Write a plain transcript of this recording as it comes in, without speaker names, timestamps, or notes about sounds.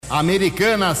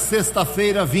Americana,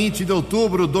 sexta-feira, 20 de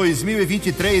outubro de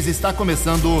 2023, está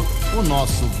começando o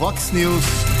nosso Vox News.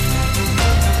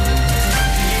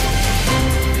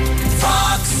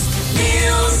 Vox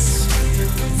News,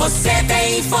 você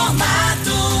tem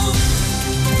informado.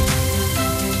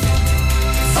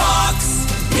 Vox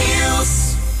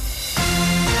News.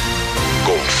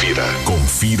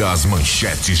 Confira as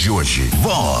manchetes de hoje.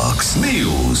 Vox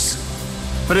News.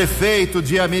 Prefeito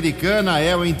de Americana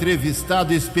é o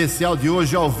entrevistado especial de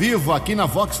hoje ao vivo aqui na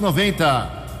Vox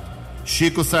 90.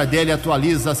 Chico Sardelli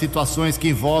atualiza as situações que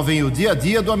envolvem o dia a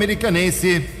dia do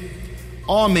americanense.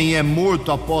 Homem é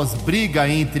morto após briga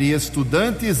entre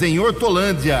estudantes em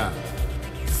Hortolândia.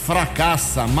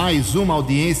 Fracassa mais uma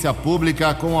audiência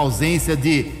pública com ausência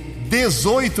de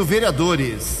 18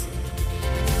 vereadores.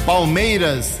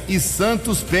 Palmeiras e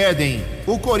Santos perdem.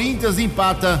 O Corinthians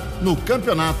empata no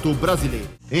Campeonato Brasileiro.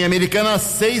 Em Americana,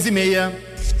 6:30.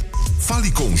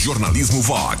 Fale com o Jornalismo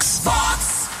Vox.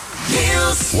 Vox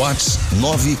News. Vox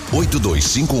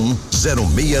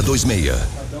 982510626.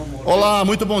 Olá,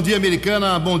 muito bom dia,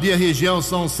 Americana. Bom dia, região.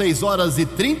 São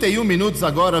 6h31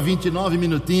 agora, 29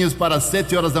 minutinhos para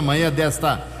 7 horas da manhã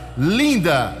desta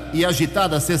linda e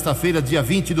agitada sexta-feira, dia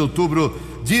 20 de outubro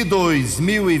de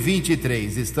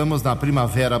 2023. Estamos na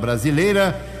Primavera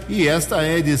Brasileira e esta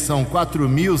é a edição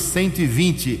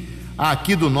 4120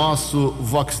 aqui do nosso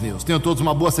Vox News. Tenham todos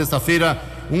uma boa sexta-feira,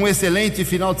 um excelente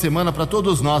final de semana para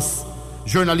todos nós.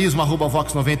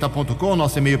 jornalismo@vox90.com,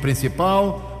 nosso e-mail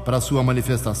principal para sua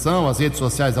manifestação, as redes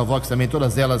sociais da Vox também,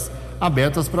 todas elas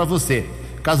abertas para você.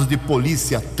 Casos de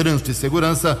polícia, trânsito e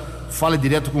segurança, fale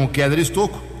direto com o Keller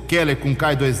Estocco, Keller com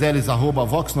K2Ls,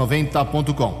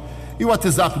 @vox90.com. E o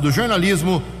WhatsApp do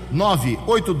jornalismo,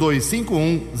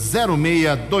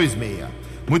 982510626.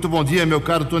 Muito bom dia, meu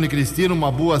caro Tony Cristino,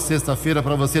 uma boa sexta-feira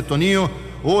para você, Toninho.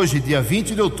 Hoje, dia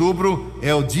 20 de outubro,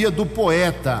 é o dia do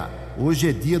poeta. Hoje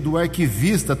é dia do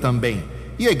arquivista também.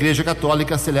 E a Igreja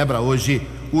Católica celebra hoje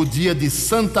o dia de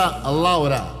Santa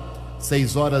Laura.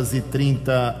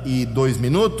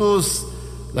 6h32.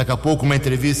 Daqui a pouco uma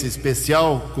entrevista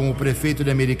especial com o prefeito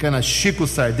de Americana, Chico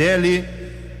Sardelli,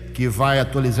 que vai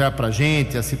atualizar para a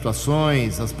gente as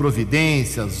situações, as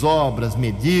providências, obras,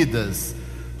 medidas,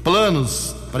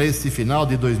 planos para esse final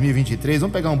de 2023.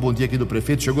 Vamos pegar um bom dia aqui do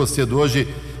prefeito, chegou cedo hoje.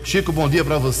 Chico, bom dia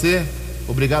para você.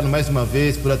 Obrigado mais uma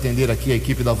vez por atender aqui a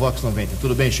equipe da Vox 90.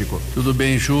 Tudo bem, Chico? Tudo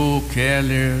bem, Ju,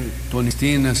 Keller, Tony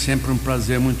Stina, sempre um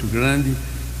prazer muito grande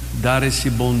dar esse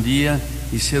bom dia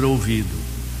e ser ouvido.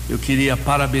 Eu queria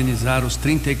parabenizar os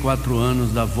 34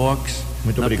 anos da Vox,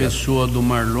 na pessoa do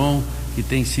Marlon, que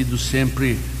tem sido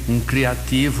sempre um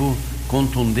criativo,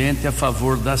 contundente a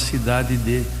favor da cidade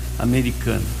de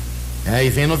Americana. E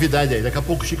vem novidade aí, daqui a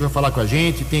pouco o Chico vai falar com a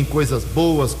gente, tem coisas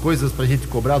boas, coisas pra gente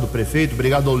cobrar do prefeito.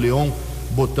 Obrigado ao Leon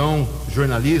Botão,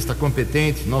 jornalista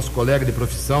competente, nosso colega de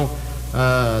profissão,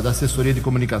 da assessoria de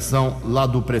comunicação lá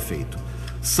do prefeito.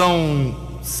 São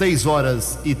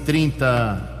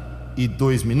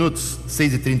 6h32,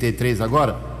 6h33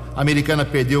 agora. A Americana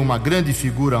perdeu uma grande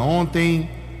figura ontem.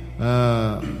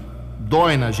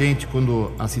 Dói na gente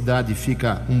quando a cidade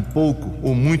fica um pouco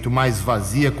ou muito mais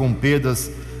vazia, com perdas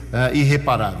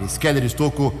irreparáveis. Keller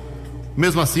Estocco,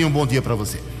 mesmo assim, um bom dia para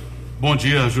você. Bom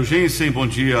dia, Jugensen, bom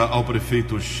dia ao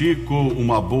prefeito Chico,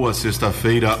 uma boa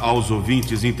sexta-feira aos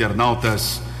ouvintes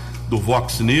internautas do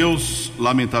Vox News.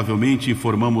 Lamentavelmente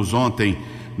informamos ontem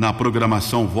na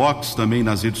programação Vox, também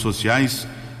nas redes sociais,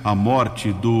 a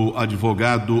morte do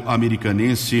advogado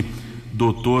americanense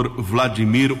Dr.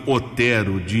 Vladimir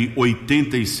Otero, de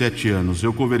 87 anos.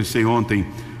 Eu conversei ontem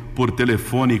por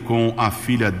telefone com a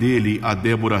filha dele, a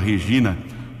Débora Regina,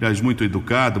 aliás, muito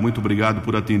educada. Muito obrigado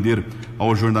por atender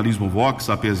ao jornalismo Vox,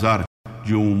 apesar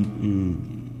de um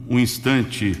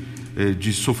instante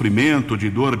de sofrimento, de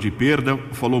dor, de perda.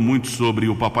 Falou muito sobre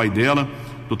o papai dela,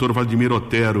 Dr. Vladimir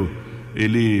Otero.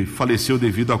 Ele faleceu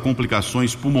devido a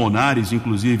complicações pulmonares,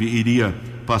 inclusive iria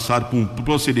passar por um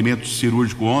procedimento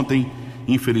cirúrgico ontem.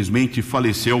 Infelizmente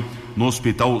faleceu no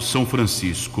Hospital São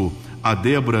Francisco. A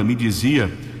Débora me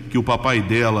dizia que o papai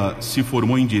dela se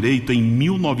formou em Direito em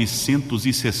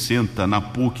 1960 na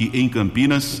PUC em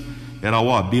Campinas. Era a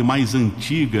OAB mais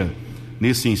antiga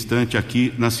nesse instante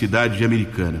aqui na cidade de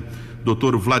Americana.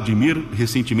 Dr. Vladimir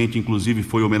recentemente inclusive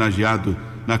foi homenageado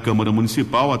na Câmara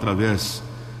Municipal através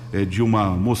de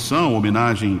uma moção. A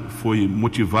homenagem foi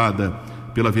motivada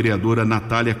pela vereadora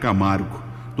Natália Camargo.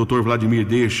 Dr. Vladimir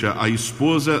deixa a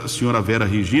esposa, a senhora Vera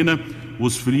Regina,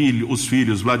 os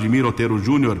filhos Vladimir Otero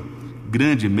Júnior,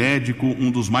 grande médico, um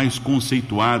dos mais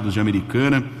conceituados de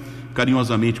Americana,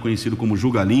 carinhosamente conhecido como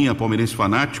Jugalinha, palmeirense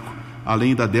fanático,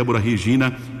 além da Débora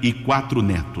Regina, e 4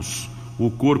 netos. O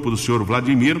corpo do senhor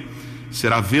Vladimir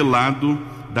será velado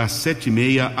das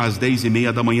 7h30 às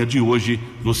 10h30 da manhã de hoje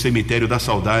no Cemitério da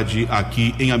Saudade,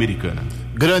 aqui em Americana.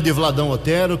 Grande Vladão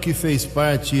Otero, que fez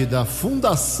parte da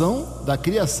fundação, da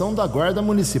criação da Guarda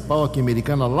Municipal aqui em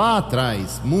Americana lá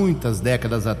atrás, muitas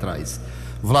décadas atrás.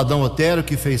 Vladão Otero,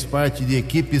 que fez parte de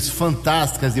equipes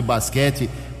fantásticas de basquete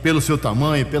pelo seu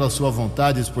tamanho, pela sua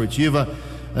vontade esportiva,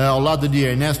 ao lado de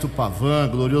Ernesto Pavan,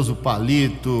 glorioso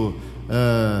Palito,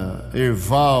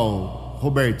 Erval,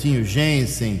 Robertinho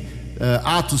Jensen,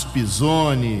 Atos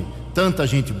Pisoni, tanta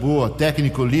gente boa,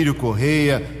 técnico Lírio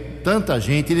Correia, tanta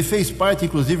gente. Ele fez parte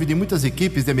inclusive de muitas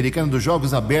equipes de Americana dos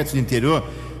Jogos Abertos do Interior,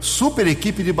 super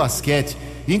equipe de basquete,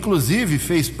 inclusive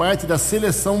fez parte da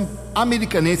seleção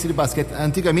americanense de basquete.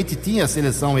 Antigamente tinha a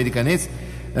seleção americanense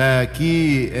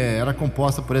que era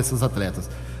composta por esses atletas.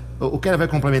 O Keller vai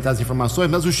complementar as informações,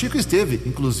 mas o Chico esteve,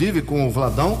 inclusive, com o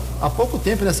Vladão há pouco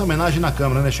tempo nessa homenagem na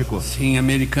Câmara, né, Chico? Sim, a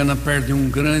Americana perde um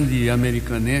grande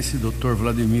americanense, Dr.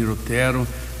 Vladimir Otero.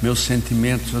 Meus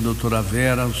sentimentos à doutora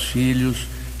Vera, aos filhos,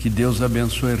 que Deus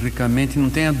abençoe ricamente,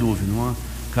 não tenha dúvida, uma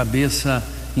cabeça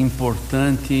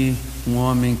importante, um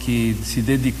homem que se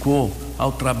dedicou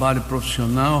ao trabalho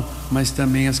profissional, mas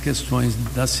também às questões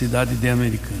da cidade de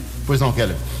Americana. Pois não,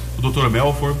 Keller. O Dr.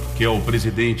 Melford, que é o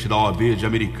presidente da OAB de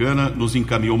Americana, nos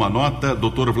encaminhou uma nota.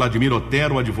 Dr. Vladimir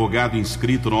Otero, advogado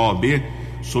inscrito na OAB,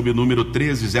 sob o número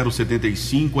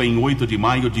 13075, em 8 de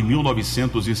maio de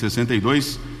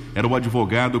 1962, era o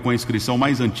advogado com a inscrição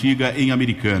mais antiga em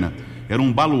Americana. Era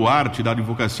um baluarte da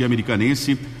advocacia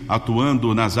americanense,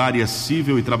 atuando nas áreas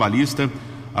civil e trabalhista,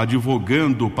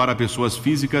 advogando para pessoas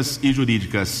físicas e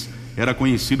jurídicas. Era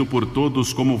conhecido por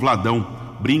todos como Vladão,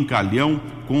 brincalhão,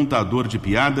 contador de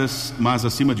piadas, mas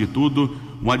acima de tudo,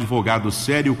 um advogado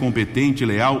sério, competente,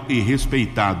 leal e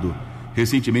respeitado.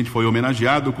 Recentemente foi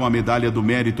homenageado com a Medalha do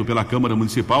Mérito pela Câmara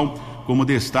Municipal, como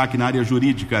destaque na área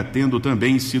jurídica, tendo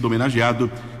também sido homenageado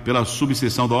pela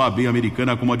subseção da OAB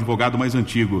Americana como advogado mais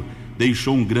antigo.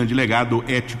 Deixou um grande legado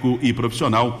ético e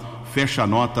profissional. Fecha a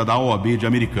nota da OAB de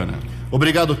Americana.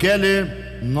 Obrigado,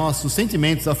 Keller. Nossos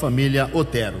sentimentos à família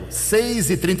Otero.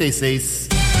 6h36.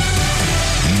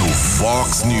 No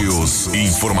Fox News,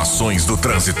 informações do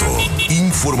trânsito,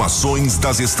 informações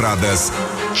das estradas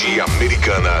de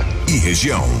Americana e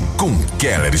região, com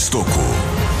Keller Estocco.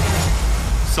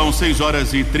 São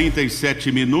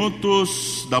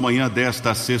 6h37 da manhã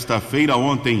desta sexta-feira.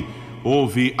 Ontem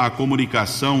houve a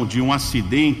comunicação de um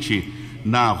acidente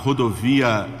na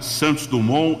rodovia Santos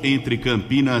Dumont, entre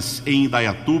Campinas e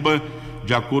Indaiatuba.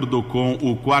 De acordo com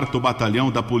o 4º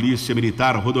Batalhão da Polícia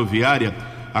Militar Rodoviária,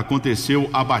 aconteceu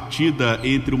a batida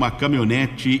entre uma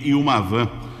caminhonete e uma van.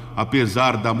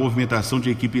 Apesar da movimentação de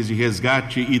equipes de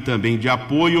resgate e também de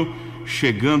apoio,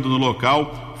 chegando no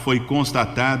local, foi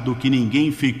constatado que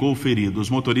ninguém ficou ferido. Os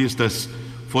motoristas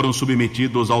foram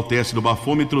submetidos ao teste do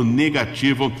bafômetro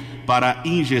negativo para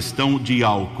ingestão de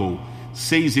álcool.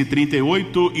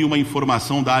 6h38 e uma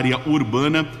informação da área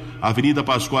urbana. A Avenida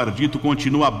Pascoal Ardito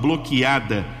continua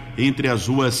bloqueada entre as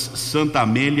ruas Santa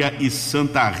Amélia e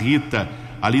Santa Rita,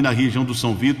 ali na região do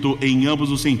São Vito, em ambos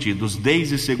os sentidos.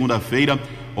 Desde segunda-feira,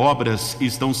 obras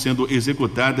estão sendo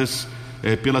executadas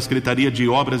pela Secretaria de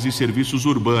Obras e Serviços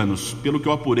Urbanos. Pelo que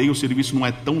eu apurei, o serviço não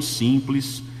é tão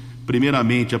simples.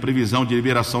 Primeiramente, a previsão de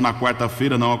liberação na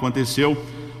quarta-feira não aconteceu.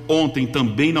 Ontem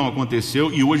também não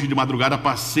aconteceu e hoje de madrugada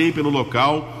passei pelo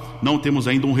local. Não temos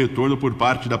ainda um retorno por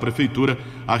parte da Prefeitura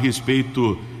a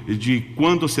respeito de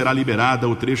quando será liberada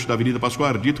o trecho da Avenida Pascoal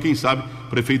Ardito. Quem sabe o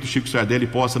prefeito Chico Sardelli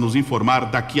possa nos informar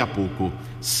daqui a pouco.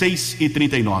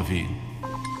 6h39.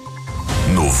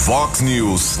 No Fox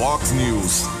News,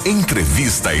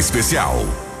 entrevista especial.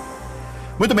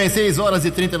 Muito bem,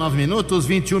 6h39,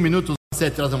 21 minutos,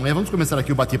 7h da manhã. Vamos começar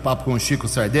aqui o bate-papo com o Chico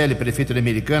Sardelli, prefeito de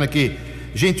Americana, que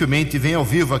gentilmente vem ao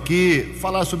vivo aqui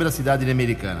falar sobre a cidade de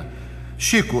Americana.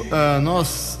 Chico,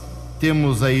 nós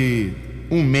temos aí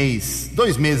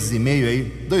 2 meses e meio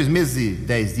aí, 2 meses e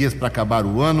 10 dias para acabar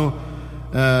o ano.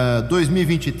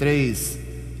 2023,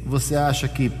 você acha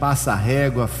que passa a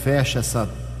régua, fecha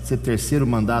esse terceiro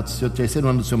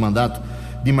ano do seu mandato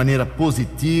de maneira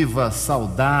positiva,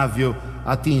 saudável,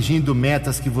 atingindo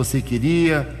metas que você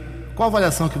queria? Qual a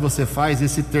avaliação que você faz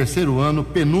desse terceiro ano,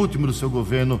 penúltimo do seu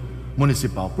governo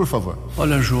municipal, por favor?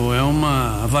 Olha, Jô, é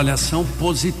uma avaliação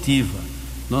positiva.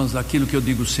 Aquilo que eu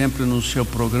digo sempre no seu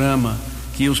programa,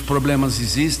 que os problemas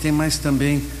existem, mas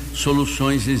também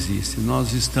soluções existem.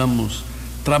 Nós estamos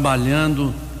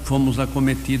trabalhando, fomos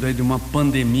acometidos aí de uma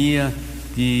pandemia,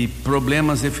 de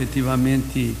problemas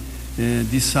efetivamente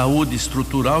de saúde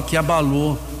estrutural que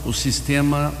abalou o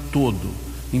sistema todo.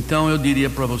 Então eu diria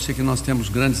para você que nós temos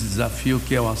grandes desafios,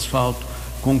 que é o asfalto,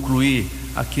 concluir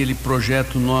aquele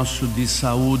projeto nosso de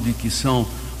saúde, que são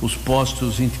os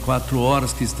postos 24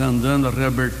 horas que está andando, a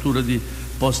reabertura de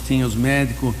postinhos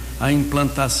médicos, a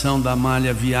implantação da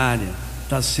malha viária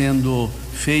está sendo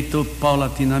feito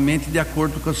paulatinamente de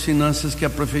acordo com as finanças que a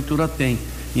prefeitura tem,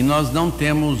 e nós não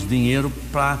temos dinheiro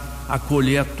para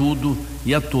acolher a tudo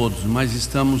e a todos, mas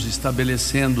estamos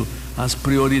estabelecendo as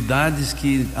prioridades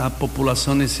que a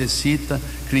população necessita,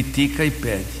 critica e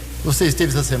pede. Você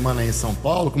esteve essa semana em São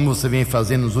Paulo, como você vem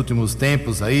fazendo nos últimos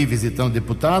tempos aí, visitando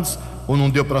deputados, ou não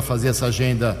deu para fazer essa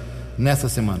agenda nessa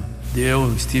semana?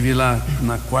 Deu, estive lá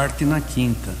na quarta e na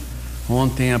quinta,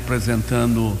 ontem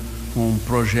apresentando um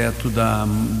projeto da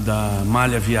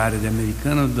malha viária de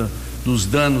Americana, dos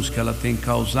danos que ela tem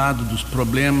causado, dos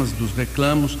problemas, dos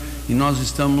reclamos, e nós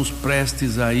estamos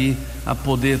prestes aí a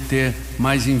poder ter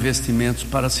mais investimentos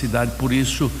para a cidade. Por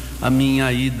isso a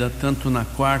minha ida tanto na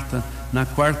quarta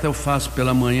eu faço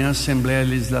pela manhã a Assembleia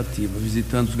Legislativa,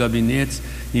 visitando os gabinetes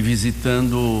e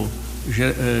visitando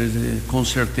com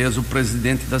certeza o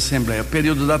presidente da Assembleia.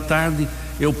 Período da tarde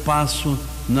eu passo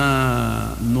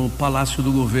no Palácio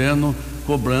do Governo,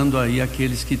 cobrando aí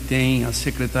aqueles que têm as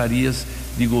secretarias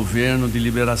de governo, de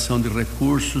liberação de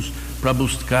recursos, para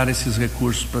buscar esses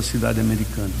recursos para a cidade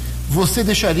americana. Você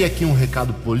deixaria aqui um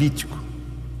recado político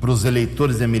para os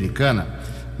eleitores de Americana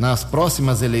nas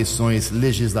próximas eleições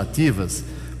legislativas,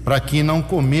 para que não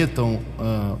cometam,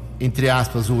 entre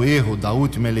aspas, o erro da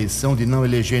última eleição de não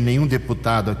eleger nenhum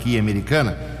deputado aqui em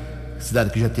Americana,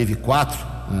 cidade que já teve 4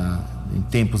 em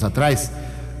tempos atrás,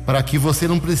 para que você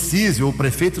não precise, ou o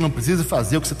prefeito não precise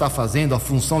fazer o que você está fazendo, a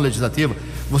função legislativa.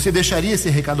 Você deixaria esse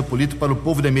recado político para o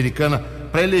povo de Americana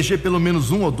para eleger pelo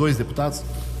menos 1 ou 2 deputados?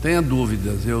 Tenha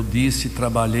dúvidas, eu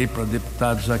trabalhei para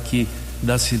deputados aqui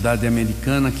da cidade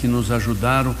americana que nos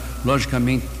ajudaram.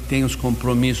 Logicamente tem os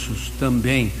compromissos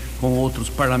também com outros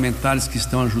parlamentares que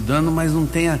estão ajudando, mas não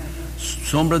tenha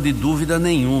sombra de dúvida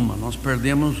nenhuma, nós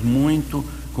perdemos muito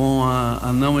com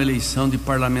a não eleição de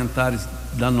parlamentares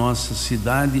da nossa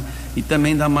cidade e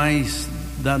também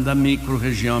da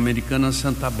micro-região americana,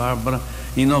 Santa Bárbara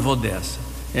e Nova Odessa.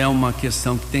 É uma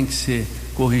questão que tem que ser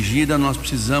corrigida. Nós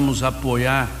precisamos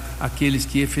apoiar aqueles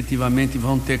que efetivamente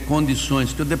vão ter condições,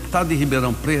 porque o deputado de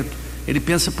Ribeirão Preto, ele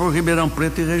pensa por Ribeirão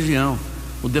Preto e região,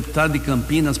 o deputado de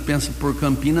Campinas pensa por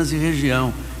Campinas e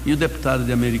região, e o deputado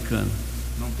de Americana?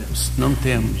 Não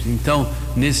temos. Então,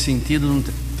 nesse sentido, não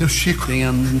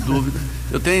tenha dúvida.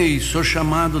 Sou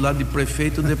chamado lá de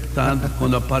prefeito deputado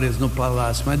quando apareço no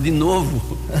palácio, mas de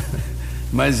novo.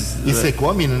 Mas e secou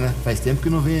a mina, né? Faz tempo que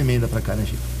não vem emenda para cá, né,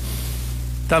 Chico?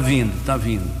 Tá vindo.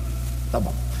 Tá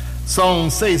bom. São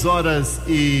 6 horas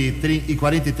e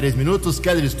 43 minutos.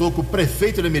 Keller Estocco,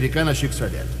 prefeito de Americana, Chico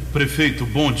Sardelli. Prefeito,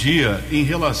 bom dia. Em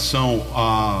relação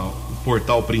ao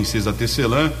portal Princesa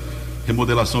Tecelã,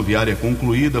 remodelação viária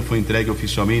concluída, foi entregue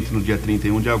oficialmente no dia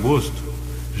 31 de agosto.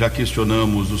 Já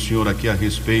questionamos o senhor aqui a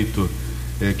respeito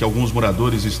que alguns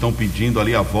moradores estão pedindo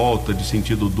ali a volta de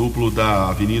sentido duplo da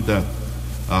Avenida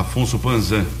Afonso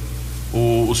Panzan.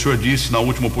 O senhor disse na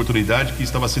última oportunidade que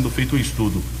estava sendo feito um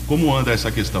estudo. Como anda essa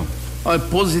questão?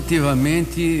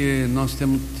 Positivamente, nós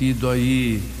temos tido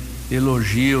aí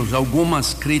elogios,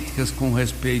 algumas críticas com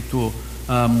respeito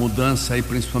à mudança aí,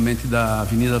 principalmente da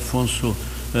Avenida Afonso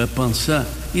Panzan.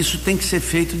 Isso tem que ser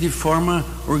feito de forma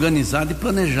organizada e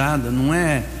planejada. Não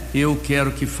é eu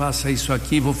quero que faça isso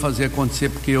aqui, vou fazer acontecer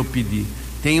porque eu pedi.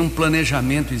 Tem um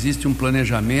planejamento, existe um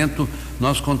planejamento.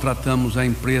 Nós contratamos a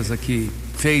empresa que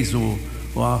fez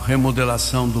a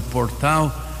remodelação do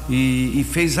portal e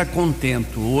fez a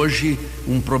contento. Hoje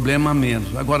um problema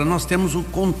menos. Agora nós temos o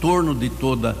contorno de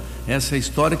toda essa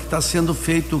história que está sendo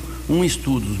feito um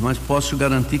estudo, mas posso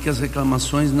garantir que as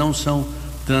reclamações não são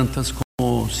tantas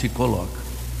como se coloca.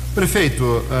 Prefeito,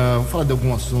 vou falar de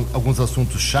alguns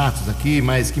assuntos chatos aqui,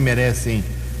 mas que merecem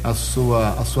a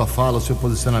sua fala, o seu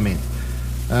posicionamento.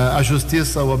 A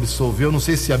justiça o absolveu, não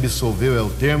sei se absolveu é o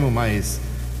termo, mas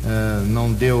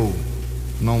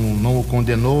não o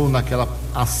condenou naquela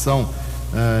ação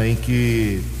em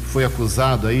que foi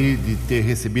acusado aí de ter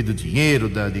recebido dinheiro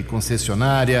de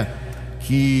concessionária,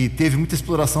 que teve muita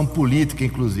exploração política,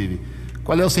 inclusive.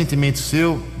 Qual é o sentimento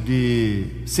seu de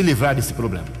se livrar desse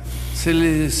problema?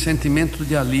 Esse sentimento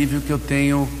de alívio que eu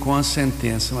tenho com a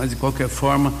sentença, mas de qualquer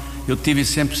forma eu tive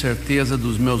sempre certeza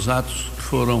dos meus atos, que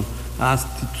foram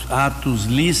atos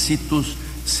lícitos,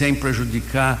 sem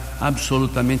prejudicar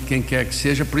absolutamente quem quer que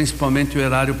seja, principalmente o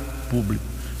erário público.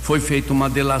 Foi feita uma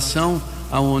delação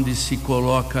onde se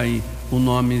coloca aí o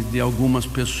nome de algumas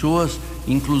pessoas,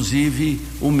 inclusive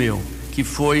o meu, que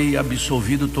foi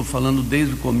absolvido. Estou falando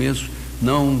desde o começo,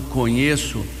 não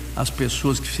conheço as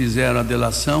pessoas que fizeram a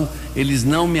delação, eles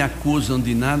não me acusam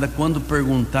de nada. Quando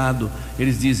perguntado,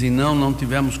 eles dizem não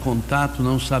tivemos contato,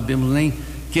 não sabemos nem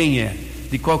quem é.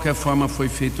 De qualquer forma, foi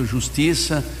feita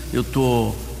justiça, eu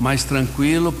estou mais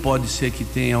tranquilo. Pode ser que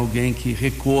tenha alguém que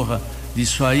recorra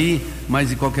disso aí, mas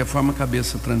de qualquer forma,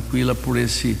 cabeça tranquila por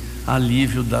esse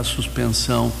alívio da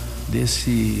suspensão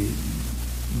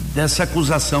dessa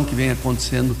acusação que vem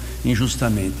acontecendo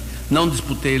injustamente. Não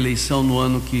disputei eleição no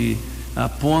ano que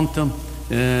apontam,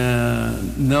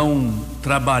 não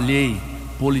trabalhei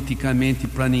politicamente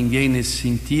para ninguém nesse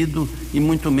sentido e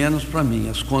muito menos para mim.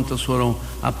 As contas foram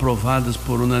aprovadas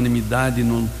por unanimidade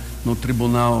no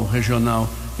Tribunal Regional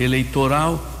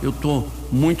Eleitoral. Eu estou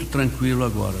muito tranquilo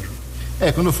agora, João.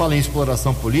 Quando fala em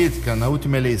exploração política, na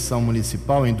última eleição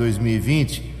municipal em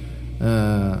 2020,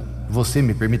 você,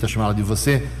 me permita chamá-la de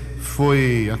você,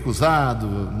 foi acusado,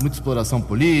 muita exploração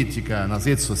política nas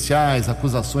redes sociais,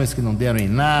 acusações que não deram em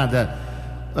nada.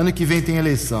 Ano que vem tem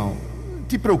eleição.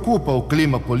 Te preocupa o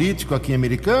clima político aqui em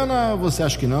Americana ou você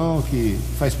acha que não, que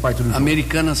faz parte do jogo?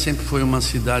 Americana sempre foi uma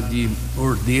cidade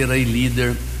ordeira e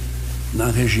líder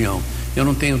na região. Eu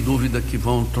não tenho dúvida que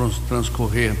vão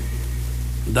transcorrer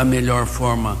da melhor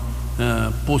forma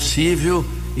possível,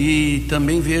 e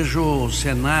também vejo o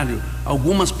cenário,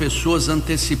 algumas pessoas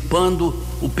antecipando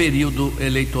o período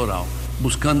eleitoral,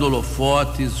 buscando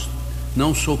holofotes.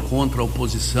 Não sou contra a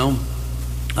oposição,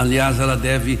 aliás, ela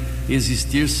deve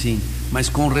existir sim, mas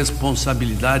com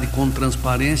responsabilidade, com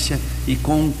transparência e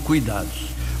com cuidados.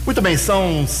 Muito bem,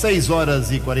 são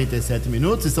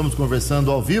 6h47, estamos conversando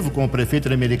ao vivo com o prefeito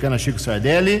da Americana, Chico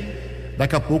Sardelli.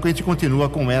 Daqui a pouco a gente continua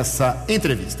com essa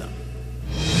entrevista.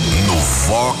 No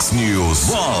Fox News.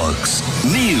 Fox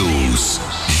News.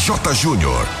 J.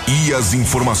 Júnior e as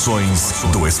informações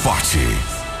do esporte.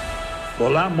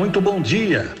 Olá, muito bom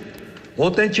dia.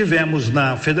 Ontem tivemos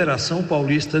na Federação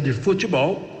Paulista de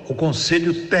Futebol o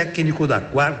Conselho Técnico da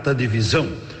 4ª Divisão,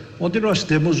 onde nós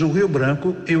temos o Rio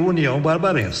Branco e o União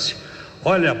Barbarense.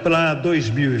 Olha, para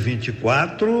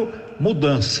 2024,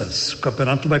 mudanças. O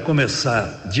campeonato vai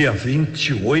começar dia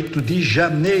 28 de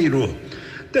janeiro.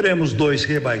 Teremos 2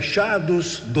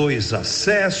 rebaixados, 2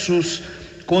 acessos,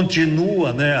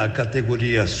 continua, a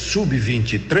categoria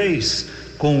sub-23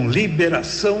 com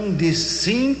liberação de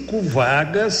 5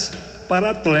 vagas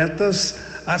para atletas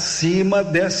acima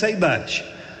dessa idade.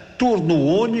 Turno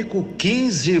único,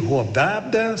 15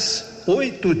 rodadas,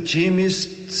 8 times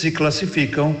se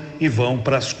classificam e vão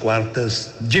para as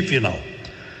quartas de final.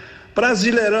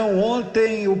 Brasileirão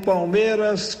ontem, o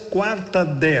Palmeiras, 4ª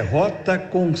derrota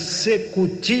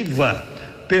consecutiva.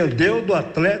 Perdeu do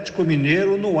Atlético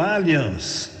Mineiro no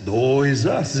Allianz,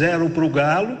 2-0 para o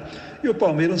Galo, e o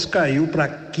Palmeiras caiu para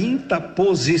a 5ª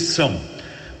posição.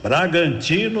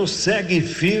 Bragantino segue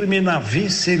firme na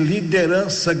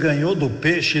vice-liderança, ganhou do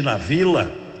Peixe na Vila,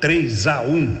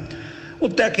 3-1. O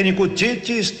técnico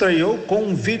Tite estreou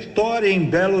com vitória em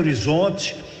Belo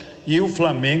Horizonte e o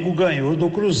Flamengo ganhou do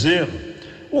Cruzeiro.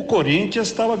 O Corinthians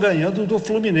estava ganhando do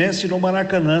Fluminense no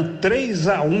Maracanã,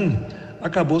 3-1.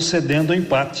 Acabou cedendo o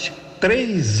empate,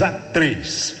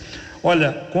 3-3.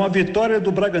 Olha, com a vitória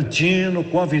do Bragantino,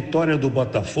 com a vitória do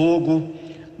Botafogo,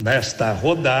 nesta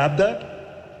rodada,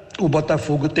 o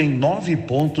Botafogo tem 9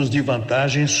 pontos de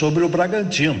vantagem sobre o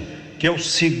Bragantino, que é o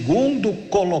 2º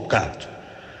colocado.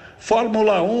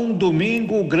 Fórmula 1,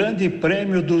 domingo, o Grande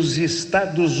Prêmio dos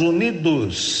Estados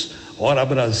Unidos. Hora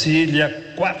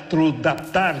Brasília,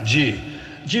 4h.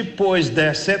 Depois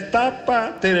dessa etapa,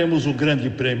 teremos o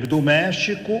Grande Prêmio do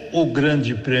México, o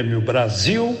Grande Prêmio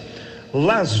Brasil,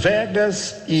 Las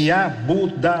Vegas e Abu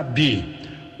Dhabi.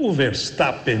 O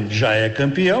Verstappen já é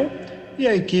campeão e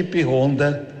a equipe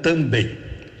Honda também.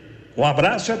 Um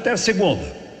abraço e até segunda.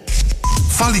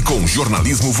 Fale com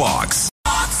Jornalismo Vox.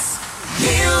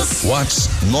 Vox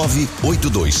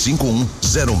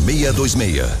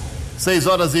 982510626.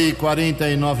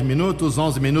 6h49,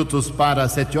 11 minutos para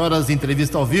 7h.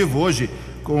 Entrevista ao vivo hoje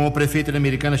com o prefeito da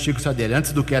Americana, Chico Sardelli.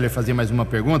 Antes do Keller fazer mais uma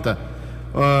pergunta,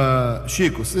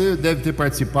 Chico, você deve ter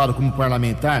participado como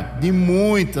parlamentar de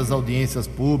muitas audiências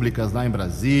públicas lá em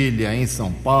Brasília, em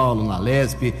São Paulo, na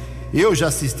Lesp. Eu já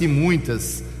assisti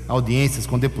muitas audiências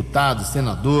com deputados,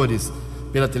 senadores,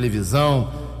 pela televisão,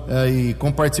 e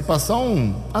com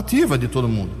participação ativa de todo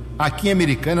mundo. Aqui em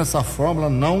Americana essa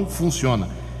fórmula não funciona.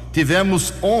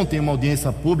 Tivemos ontem uma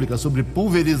audiência pública sobre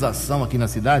pulverização aqui na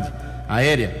cidade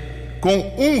aérea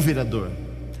com um vereador.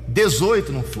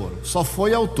 18 não foram, só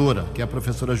foi a autora, que é a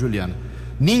professora Juliana.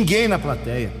 Ninguém na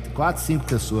plateia, 4, 5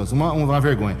 pessoas, uma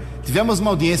vergonha. Tivemos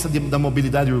uma audiência da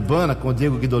mobilidade urbana com o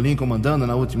Diego Guidolin comandando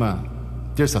na última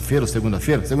terça-feira ou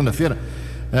segunda-feira,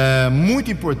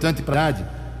 muito importante para a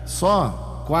cidade,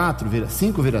 só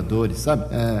 5 vereadores, sabe?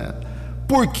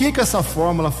 Por que essa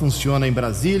fórmula funciona em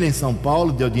Brasília, em São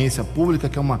Paulo, de audiência pública,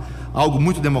 que é algo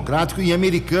muito democrático, e em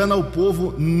Americana o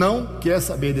povo não quer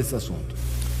saber desse assunto?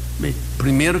 Bem,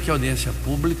 primeiro que a audiência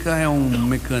pública é um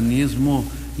mecanismo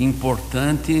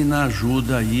importante na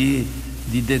ajuda aí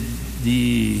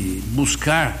de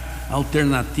buscar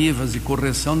alternativas e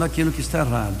correção daquilo que está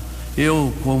errado.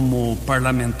 Eu, como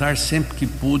parlamentar, sempre que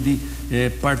pude,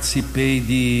 participei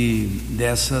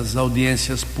dessas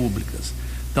audiências públicas.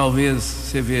 Talvez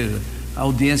você veja, a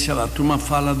audiência, a turma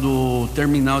fala do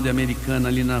terminal de Americana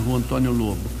ali na rua Antônio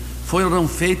Lobo. Foram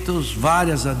feitas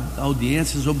várias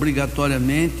audiências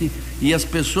obrigatoriamente, e as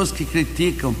pessoas que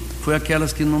criticam foi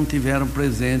aquelas que não tiveram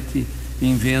presente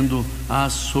em vendo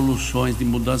as soluções de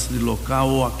mudança de local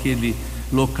ou aquele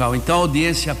local. Então a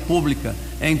audiência pública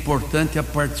é importante, a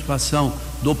participação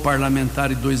do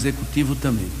parlamentar e do executivo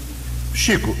também.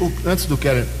 Chico, antes do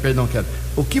Keller,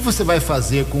 o que você vai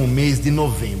fazer com o mês de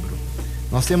novembro?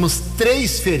 Nós temos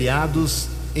 3 feriados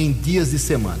em dias de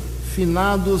semana: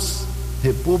 Finados,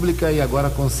 República e agora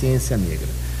Consciência Negra.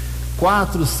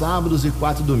 4 sábados e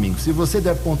 4 domingos. Se você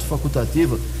der ponto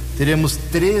facultativo, teremos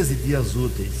 13 dias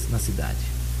úteis na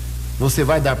cidade. Você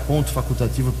vai dar ponto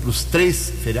facultativo para os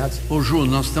 3 feriados? Ô Ju,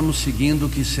 nós estamos seguindo o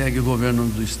que segue o governo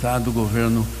do estado, o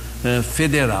governo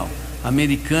federal.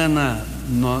 Americana,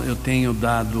 eu tenho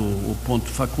dado o ponto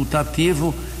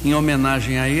facultativo em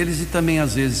homenagem a eles, e também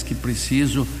às vezes que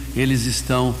preciso, eles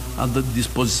estão à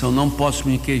disposição. Não posso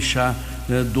me queixar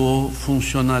do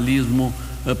funcionalismo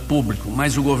público,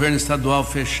 mas o governo estadual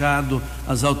fechado,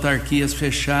 as autarquias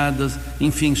fechadas,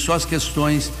 enfim, só as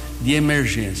questões de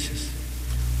emergências.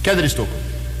 Keller Estocco.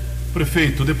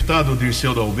 Prefeito, o deputado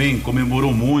Dirceu Dalben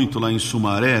comemorou muito lá em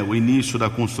Sumaré o início da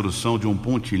construção de um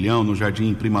pontilhão no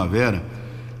Jardim Primavera,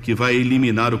 que vai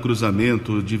eliminar o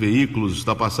cruzamento de veículos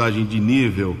da passagem de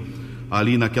nível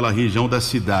ali naquela região da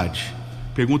cidade.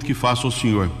 Pergunto que faço ao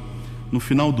senhor: no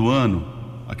final do ano,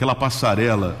 aquela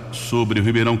passarela sobre o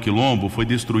Ribeirão Quilombo foi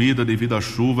destruída devido à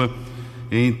chuva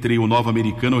entre o Nova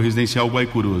Americana e o Residencial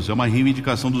Guaicurus. É uma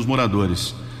reivindicação dos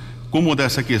moradores. Como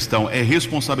dessa questão é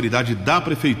responsabilidade da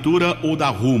prefeitura ou da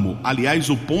Rumo? Aliás,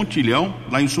 o pontilhão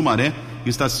lá em Sumaré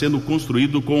está sendo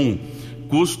construído com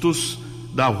custos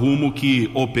da Rumo,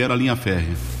 que opera a linha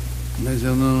férrea. Mas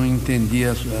eu não entendi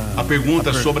a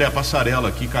pergunta sobre a passarela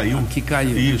que caiu. Que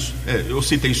caiu. Isso. Eu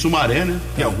citei Sumaré, né?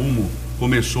 Que a Rumo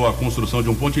começou a construção de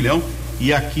um pontilhão,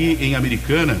 e aqui em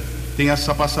Americana tem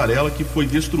essa passarela que foi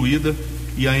destruída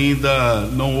e ainda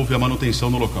não houve a manutenção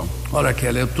no local. Olha,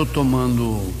 Kelly, eu estou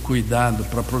tomando cuidado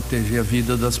para proteger a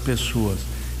vida das pessoas.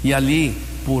 E ali,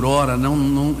 por hora,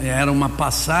 não era uma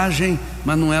passagem,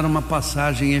 mas não era uma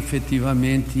passagem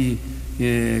efetivamente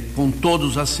com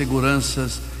todas as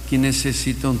seguranças que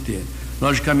necessitam ter.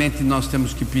 Logicamente, nós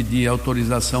temos que pedir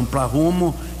autorização para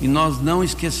Rumo, e nós não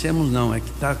esquecemos, não, é que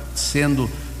está sendo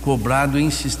cobrado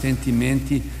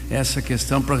insistentemente essa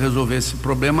questão para resolver esse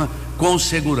problema com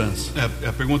segurança.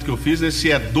 A pergunta que eu fiz é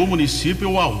se é do município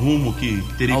ou a Rumo que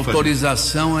teria que fazer. A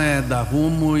autorização é da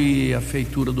Rumo e a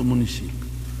feitura do município.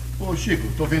 Ô Chico,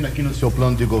 estou vendo aqui no seu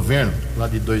plano de governo, lá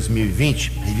de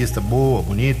 2020, revista boa,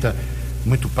 bonita,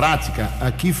 muito prática.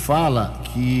 Aqui fala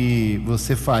que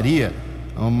você faria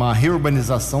uma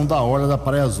reurbanização da orla da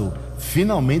Praia Azul.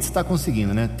 Finalmente está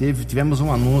conseguindo, né? Tivemos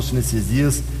um anúncio nesses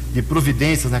dias de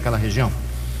providências naquela região.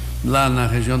 Lá na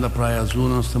região da Praia Azul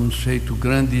nós temos feito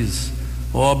grandes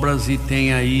obras, e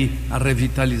tem aí a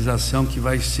revitalização que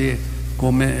vai ser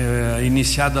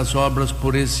iniciadas as obras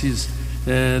por esses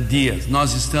dias.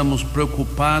 Nós estamos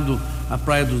preocupados, a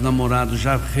Praia dos Namorados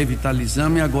já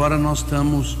revitalizamos, e agora nós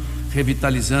estamos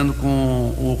revitalizando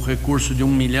com o recurso de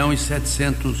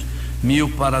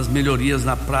 1.700.000 para as melhorias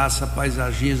na praça,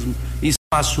 paisagismo,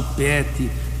 espaço pet,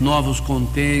 novos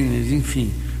contêineres,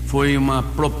 enfim. Foi uma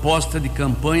proposta de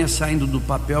campanha saindo do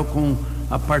papel com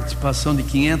a participação de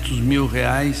R$500 mil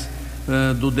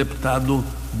do deputado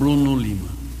Bruno Lima.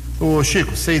 Ô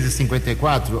Chico,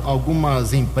 6h54,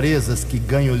 algumas empresas que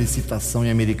ganham licitação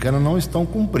em Americana não estão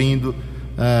cumprindo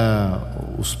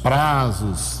os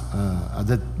prazos, as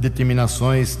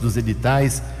determinações dos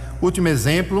editais. Último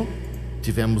exemplo,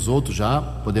 tivemos outro já,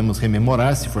 podemos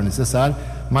rememorar se for necessário,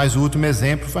 mas o último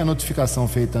exemplo foi a notificação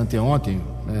feita anteontem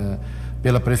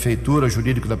pela prefeitura,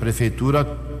 jurídico da prefeitura,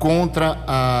 contra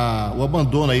o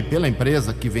abandono aí pela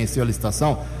empresa que venceu a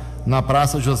licitação na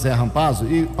Praça José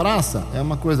Rampazzo. E praça é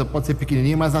uma coisa, pode ser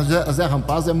pequenininha, mas a José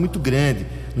Rampazzo é muito grande,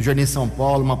 no Jardim São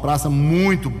Paulo, uma praça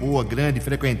muito boa, grande,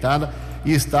 frequentada,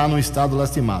 e está num estado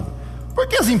lastimado. Por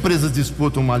que as empresas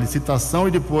disputam uma licitação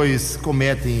e depois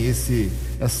cometem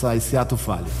esse ato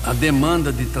falho? A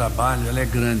demanda de trabalho ela é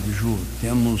grande, Ju.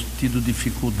 Temos tido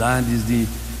dificuldades de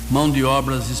mão de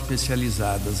obras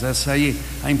especializadas. Essa aí,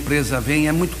 a empresa vem,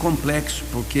 é muito complexo,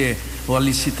 porque a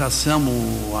licitação,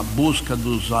 a busca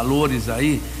dos valores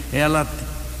aí, ela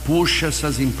puxa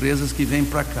essas empresas que vêm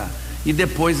para cá. E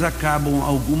depois acabam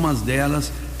algumas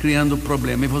delas criando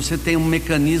problema. E você tem um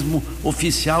mecanismo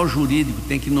oficial jurídico,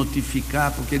 tem que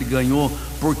notificar porque ele ganhou,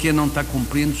 porque não está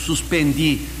cumprindo,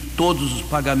 suspendi todos os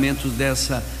pagamentos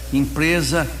dessa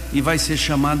empresa e vai ser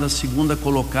chamada a segunda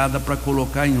colocada para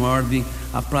colocar em ordem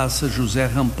a Praça José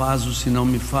Rampazzo, se não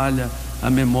me falha a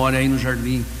memória, aí no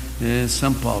Jardim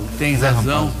São Paulo. Tem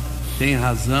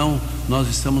razão, nós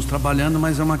estamos trabalhando,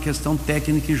 mas é uma questão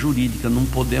técnica e jurídica, não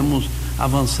podemos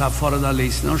avançar fora da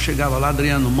lei, senão chegava lá,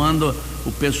 Adriano, manda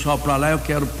o pessoal para lá, eu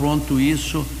quero pronto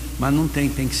isso, mas não tem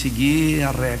que seguir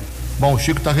a regra. Bom, o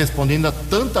Chico está respondendo a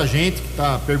tanta gente que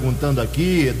está perguntando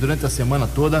aqui durante a semana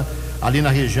toda, ali na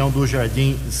região do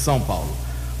Jardim São Paulo.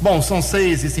 Bom, são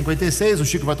 6h56, o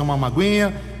Chico vai tomar uma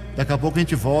aguinha, daqui a pouco a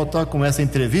gente volta com essa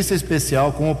entrevista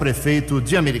especial com o prefeito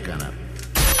de Americana.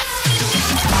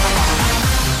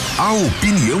 A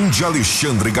opinião de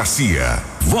Alexandre Garcia.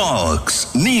 Vox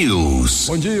News.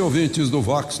 Bom dia, ouvintes do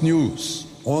Vox News.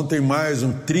 Ontem mais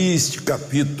um triste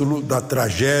capítulo da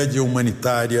tragédia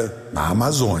humanitária na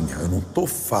Amazônia. Eu não estou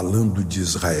falando de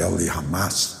Israel e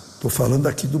Hamas, estou falando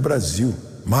aqui do Brasil.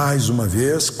 Mais uma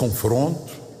vez,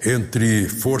 confronto entre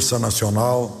Força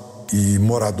Nacional e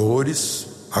moradores.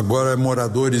 Agora é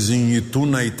moradores em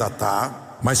Ituna e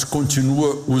Itatá, mas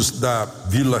continua os da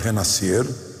Vila Renascer.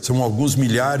 São alguns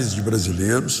milhares de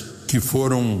brasileiros que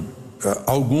foram,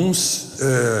 alguns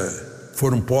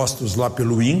foram postos lá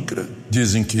pelo INCRA,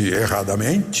 dizem que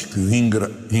erradamente, que o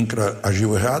INCRA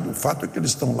agiu errado. O fato é que eles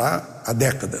estão lá há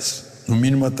décadas, no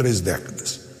mínimo há 3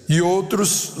 décadas. E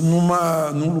outros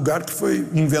num lugar que foi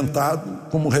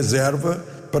inventado como reserva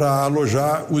para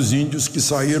alojar os índios que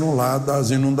saíram lá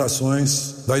das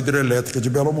inundações da hidrelétrica de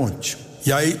Belo Monte.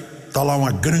 E aí está lá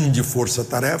uma grande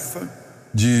força-tarefa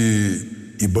de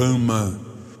IBAMA,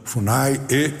 FUNAI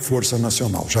e Força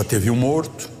Nacional. Já teve um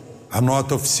morto. A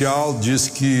nota oficial diz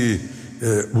que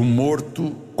o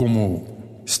morto,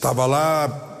 como estava lá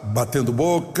batendo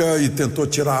boca e tentou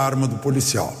tirar a arma do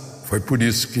policial. Foi por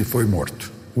isso que foi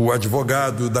morto. O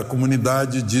advogado da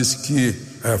comunidade diz que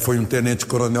foi um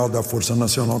tenente-coronel da Força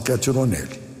Nacional que atirou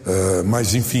nele.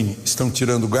 Mas enfim, estão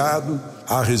tirando gado,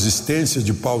 há resistência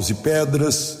de paus e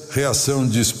pedras, reação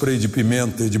de spray de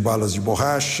pimenta e de balas de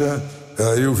borracha.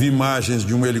 Eu vi imagens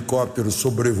de um helicóptero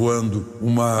sobrevoando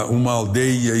uma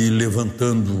aldeia e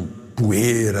levantando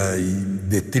poeira e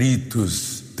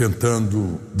detritos,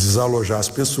 tentando desalojar as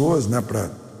pessoas, né, para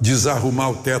desarrumar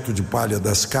o teto de palha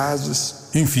das casas.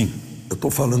 Enfim, eu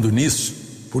estou falando nisso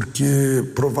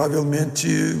porque provavelmente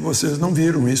vocês não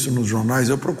viram isso nos jornais.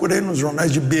 Eu procurei nos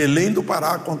jornais de Belém do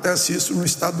Pará, acontece isso no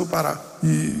estado do Pará.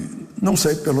 E não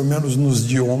sei, pelo menos nos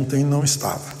de ontem não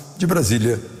estava. De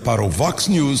Brasília, para o Vox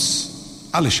News,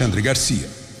 Alexandre Garcia.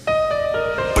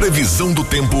 Previsão do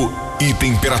tempo e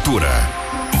temperatura.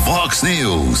 Vox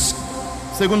News.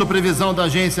 Segundo previsão da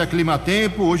agência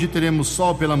Climatempo, hoje teremos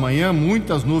sol pela manhã,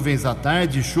 muitas nuvens à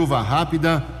tarde, chuva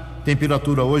rápida.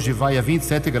 Temperatura hoje vai a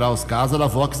 27 graus. Casa da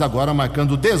Vox agora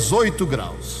marcando 18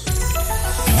 graus.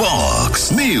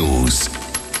 Vox News.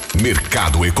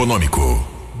 Mercado Econômico.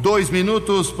 2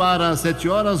 minutos para 7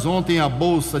 horas. Ontem a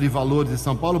Bolsa de Valores de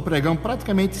São Paulo, pregão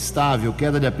praticamente estável,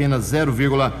 queda de apenas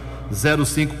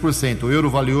 0,05%. O euro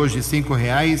vale hoje R$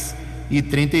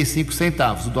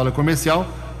 5,35. O dólar comercial,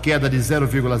 queda de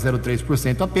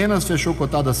 0,03% apenas, fechou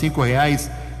cotado a R$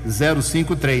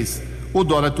 5,053. O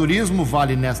dólar turismo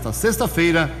vale nesta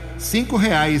sexta-feira R$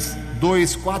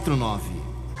 5,249.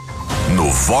 No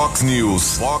Vox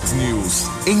News,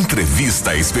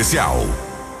 entrevista especial.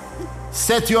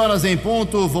 7 horas em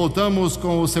ponto, voltamos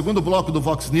com o segundo bloco do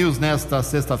Vox News nesta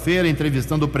sexta-feira,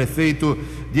 entrevistando o prefeito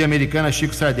de Americana,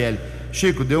 Chico Sardelli.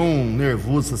 Chico, deu um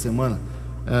nervoso essa semana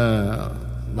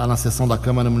lá na sessão da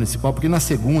Câmara Municipal, porque na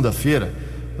segunda-feira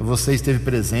você esteve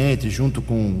presente junto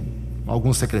com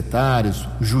alguns secretários,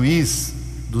 juiz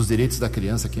dos direitos da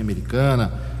criança aqui em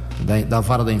Americana, da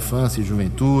Vara da Infância e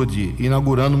Juventude,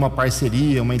 inaugurando uma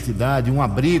parceria, uma entidade, um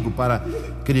abrigo para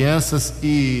crianças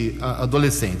e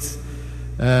adolescentes.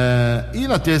 E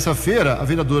na terça-feira, a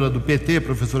vereadora do PT, a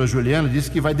professora Juliana,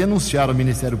 disse que vai denunciar ao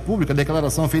Ministério Público a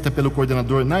declaração feita pelo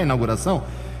coordenador na inauguração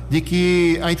de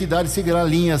que a entidade seguirá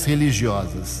linhas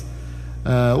religiosas.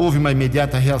 Houve uma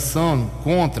imediata reação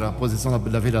contra a posição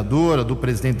da vereadora, do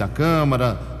presidente da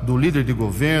Câmara, do líder de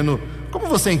governo. Como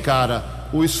você encara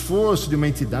o esforço de uma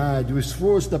entidade, o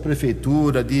esforço da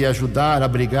prefeitura de ajudar a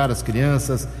abrigar as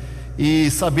crianças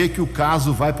e saber que o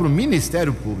caso vai para o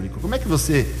Ministério Público. Como é que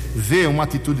você vê uma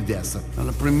atitude dessa?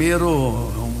 Primeiro,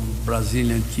 o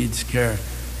Brazilian Kids Care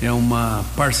é uma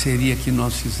parceria que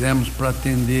nós fizemos para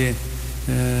atender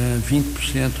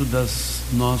 20% das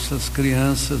nossas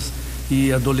crianças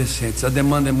e adolescentes. A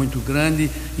demanda é muito grande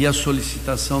e a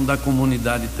solicitação da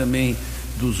comunidade também,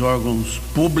 dos órgãos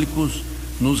públicos,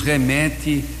 nos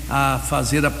remete a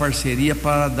fazer a parceria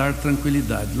para dar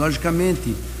tranquilidade.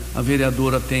 Logicamente, a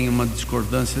vereadora tem uma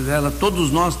discordância dela,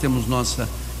 todos nós temos nossa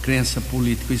crença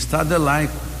política, o Estado é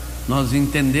laico, nós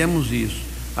entendemos isso.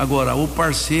 Agora, o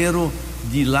parceiro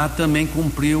de lá também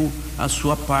cumpriu a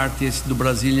sua parte, esse do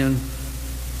Brazilian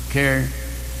Care,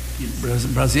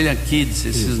 Brazilian Kids,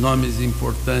 esses nomes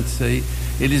importantes aí,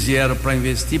 eles vieram para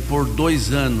investir por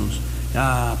 2 anos.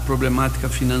 A problemática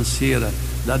financeira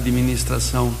da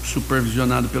administração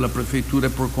supervisionada pela prefeitura é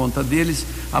por conta deles.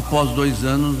 Após 2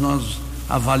 anos nós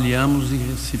avaliamos e,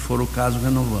 se for o caso,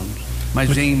 renovamos. Mas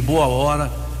vem em boa hora,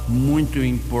 muito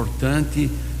importante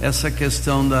essa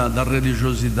questão da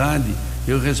religiosidade.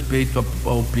 Eu respeito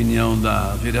a opinião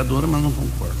da vereadora, mas não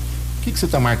concordo. O que você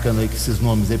está marcando aí com esses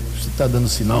nomes aí? Você está dando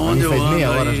sinal para mim faz meia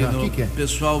hora já. O que é?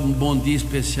 Pessoal, um bom dia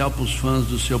especial para os fãs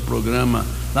do seu programa,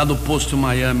 lá do Posto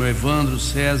Miami, o Evandro,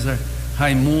 César,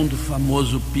 Raimundo,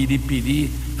 famoso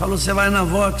Piripiri. Falou, você vai na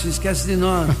Vox, esquece de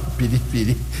nós.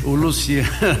 Piripiri. O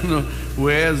Luciano,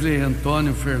 Wesley,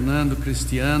 Antônio, Fernando,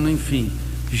 Cristiano, enfim.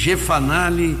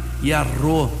 Gefanali e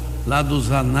Arro, lá do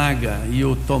Zanaga, e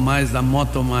o Tomás da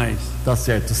Moto Mais. Tá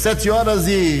certo.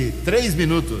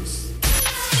 7h03.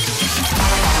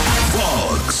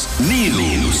 Vox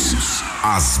News.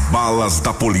 As balas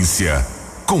da polícia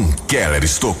com Keller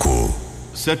Estocco.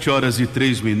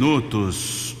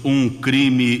 7h03. Um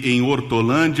crime em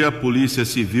Hortolândia. Polícia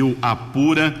Civil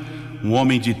apura. Um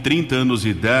homem de 30 anos de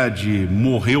idade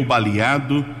morreu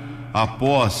baleado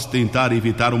após tentar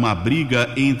evitar uma briga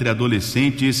entre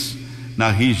adolescentes na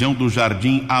região do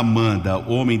Jardim Amanda.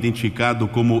 O homem identificado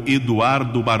como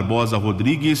Eduardo Barbosa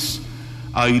Rodrigues,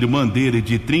 a irmã dele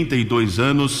de 32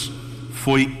 anos,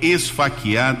 foi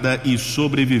esfaqueada e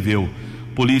sobreviveu.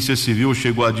 Polícia Civil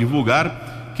chegou a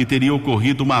divulgar que teria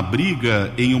ocorrido uma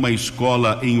briga em uma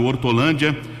escola em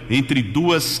Hortolândia entre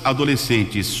 2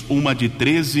 adolescentes, uma de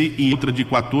 13 e outra de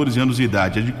 14 anos de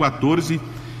idade. A de 14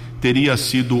 teria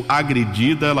sido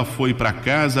agredida, ela foi para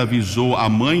casa, avisou a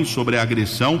mãe sobre a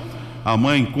agressão. A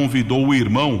mãe convidou o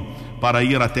irmão para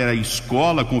ir até a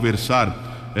escola conversar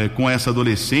com essa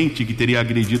adolescente que teria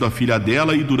agredido a filha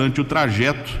dela, e durante o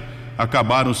trajeto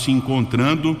acabaram se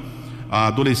encontrando, a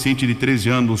adolescente de 13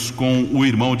 anos com o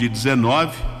irmão de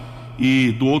 19,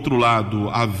 e do outro lado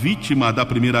a vítima da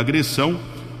primeira agressão,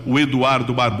 o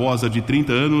Eduardo Barbosa de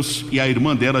 30 anos e a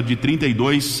irmã dela de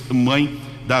 32, mãe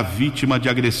da vítima de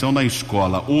agressão na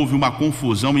escola. Houve uma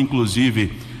confusão,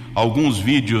 inclusive alguns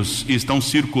vídeos estão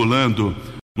circulando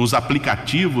nos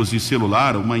aplicativos de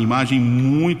celular, uma imagem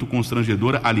muito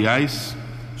constrangedora. Aliás,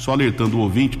 só alertando o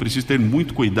ouvinte, precisa ter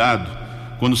muito cuidado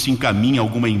quando se encaminha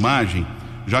alguma imagem,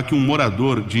 já que um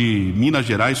morador de Minas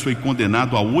Gerais foi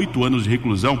condenado a 8 anos de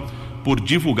reclusão por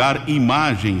divulgar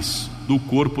imagens do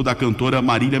corpo da cantora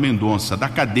Marília Mendonça, da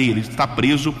cadeia. Ele está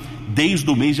preso desde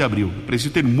o mês de abril.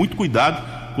 Precisa ter muito cuidado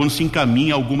quando se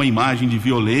encaminha alguma imagem de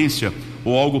violência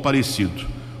ou algo parecido.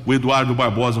 O Eduardo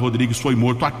Barbosa Rodrigues foi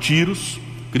morto a tiros,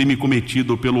 crime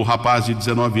cometido pelo rapaz de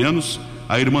 19 anos.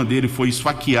 A irmã dele foi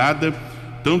esfaqueada.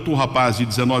 Tanto o rapaz de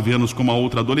 19 anos como a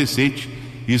outra adolescente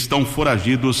estão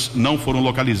foragidos, não foram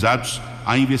localizados.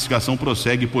 A investigação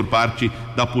prossegue por parte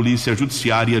da Polícia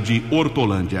Judiciária de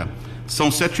Hortolândia. São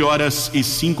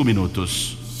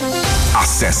 7h05.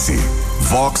 Acesse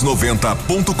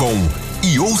vox90.com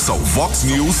e ouça o Vox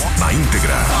News na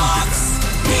íntegra. Vox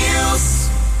News.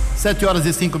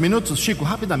 7h05. Chico,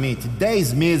 rapidamente,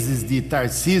 10 meses de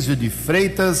Tarcísio de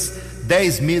Freitas,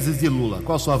 10 meses de Lula.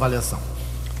 Qual a sua avaliação?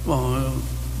 Bom,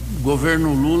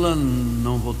 governo Lula,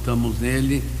 não votamos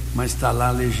nele, mas está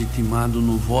lá legitimado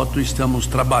no voto. Estamos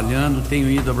trabalhando, tenho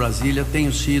ido a Brasília,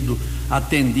 tenho sido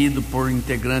atendido por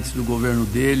integrantes do governo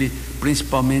dele,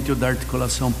 principalmente o da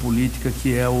articulação política,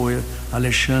 que é o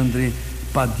Alexandre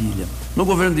Padilha. No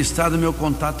governo do estado, meu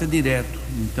contato é direto,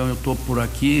 então eu estou por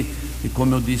aqui e,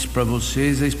 como eu disse para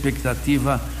vocês, a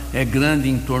expectativa é grande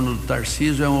em torno do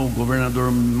Tarcísio. É o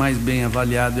governador mais bem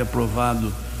avaliado e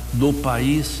aprovado do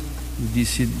país,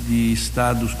 de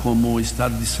estados como o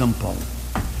estado de São Paulo.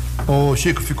 Ô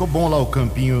Chico, ficou bom lá o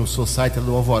Campinho Society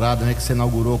do Alvorada, né? Que você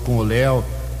inaugurou com o Léo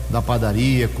da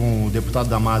padaria, com o deputado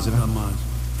Damásio, né? Damásio.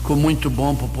 Ficou muito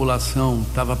bom, a população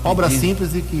estava pedindo. Obra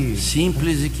simples e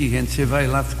que rende. Você vai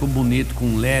lá, ficou bonito,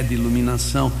 com LED,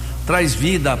 iluminação, traz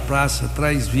vida à praça,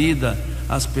 traz vida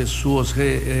às pessoas,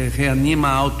 reanima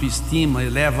a autoestima,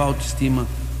 eleva a autoestima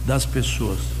das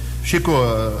pessoas. Chico,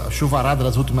 a chuvarada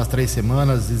das últimas 3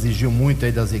 semanas exigiu muito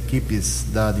aí das equipes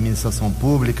da administração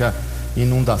pública,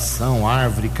 inundação,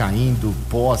 árvore caindo,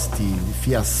 poste,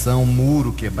 fiação,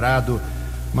 muro quebrado,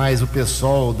 mas o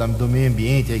pessoal do meio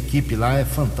ambiente, a equipe lá é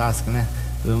fantástica, né?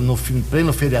 Em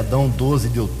pleno feriadão, 12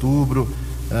 de outubro,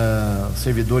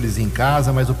 servidores em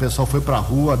casa, mas o pessoal foi pra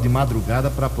rua de madrugada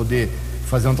para poder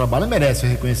fazer um trabalho. Merece o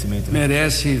reconhecimento, né?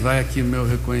 Merece, vai aqui o meu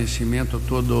reconhecimento a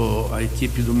toda a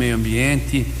equipe do meio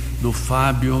ambiente, do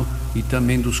Fábio e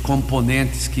também dos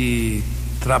componentes que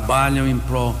trabalham em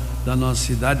prol da nossa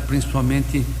cidade,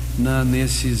 principalmente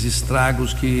nesses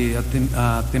estragos que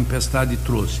a tempestade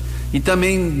trouxe. E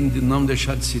também não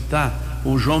deixar de citar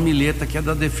o João Mileta, que é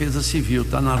da Defesa Civil,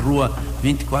 está na rua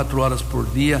 24 horas por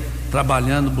dia,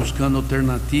 trabalhando, buscando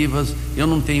alternativas. Eu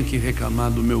não tenho que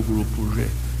reclamar do meu grupo,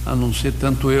 a não ser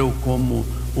tanto eu como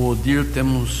o Odir,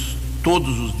 temos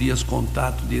todos os dias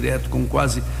contato direto com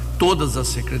quase todas as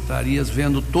secretarias,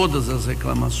 vendo todas as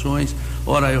reclamações.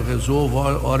 Ora eu resolvo,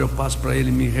 ora eu passo para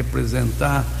ele me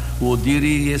representar, o Odir,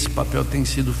 e esse papel tem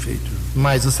sido feito.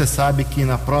 Mas você sabe que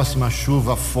na próxima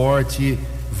chuva forte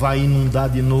vai inundar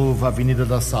de novo a Avenida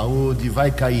da Saúde,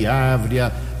 vai cair árvore,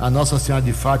 a Nossa Senhora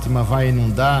de Fátima vai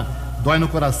inundar. Dói no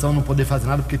coração não poder fazer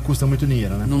nada porque custa muito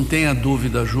dinheiro, né? Não tenha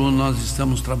dúvida, Ju, nós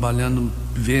estamos trabalhando,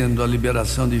 vendo a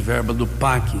liberação de verba do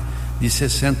PAC de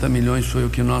 60 milhões, foi o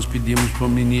que nós pedimos para o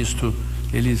ministro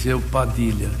Eliseu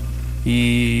Padilha,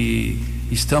 e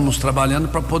estamos trabalhando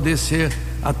para poder ser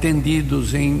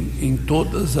atendidos em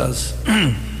todas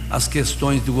as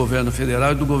questões do governo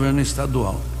federal e do governo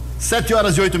estadual.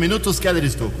 7h08, Keller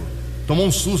Estocco. Tomou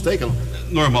um susto aí, Kelão?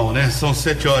 Normal, né? São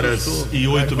 7h08.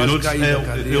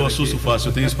 Eu assusto fácil,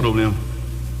 eu tenho esse problema.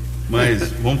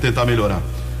 Mas vamos tentar melhorar.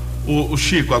 O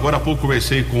Chico, agora há pouco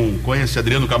conversei conhece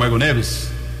Adriano Camargo Neves?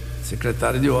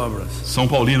 Secretário de Obras. São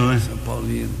Paulino, né? São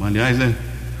Paulino. Aliás, né?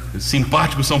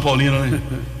 Simpático São Paulino, né?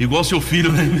 Igual seu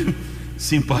filho, né?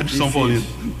 Simpático São Paulino.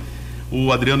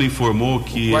 O Adriano informou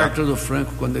que... O quarto do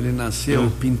Franco, quando ele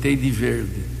nasceu, pintei de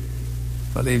verde.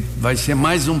 Falei, vai ser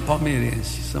mais um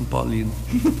palmeirense, São Paulino.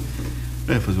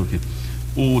 Fazer o quê?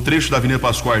 O trecho da Avenida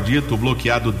Pascoal Ardito,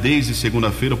 bloqueado desde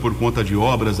segunda-feira por conta de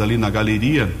obras ali na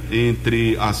galeria,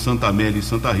 entre a Santa Amélia e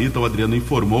Santa Rita, o Adriano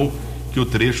informou que o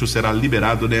trecho será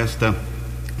liberado nesta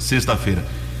sexta-feira.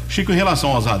 Chico, em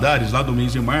relação aos radares, lá do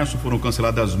mês de março foram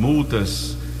canceladas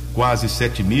multas, quase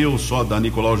 7 mil, só da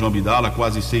Nicolau João Bidala,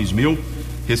 quase 6 mil.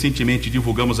 Recentemente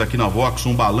divulgamos aqui na Vox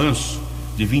um balanço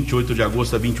de 28 de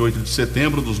agosto a 28 de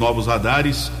setembro dos novos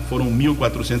radares, foram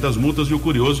 1.400 multas, e o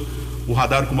curioso, o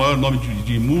radar com o maior número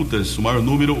de multas, o maior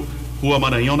número, Rua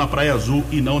Maranhão, na Praia Azul,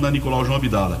 e não na Nicolau João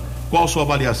Bidala. Qual a sua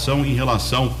avaliação em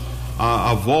relação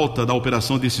à volta da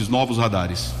operação desses novos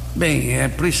radares? Bem, é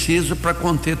preciso para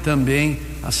conter também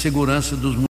a segurança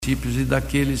dos municípios e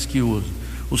daqueles que usam.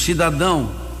 O cidadão,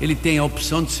 ele tem a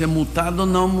opção de ser multado ou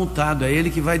não multado, é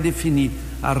ele que vai definir.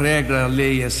 A regra, a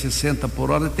lei é 60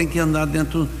 por hora, tem que andar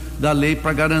dentro da lei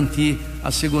para garantir a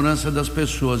segurança das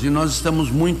pessoas, e nós estamos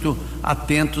muito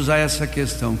atentos a essa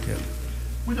questão, Kelly.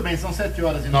 Muito bem, são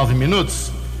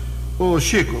 7h09. Ô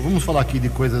Chico, vamos falar aqui de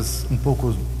coisas um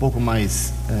pouco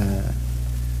mais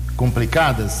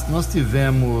complicadas. Nós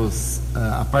tivemos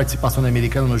a participação da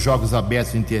Americana nos Jogos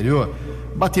Abertos do Interior.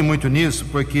 Bati muito nisso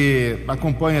porque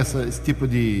acompanho esse tipo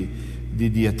de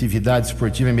atividade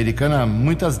esportiva americana há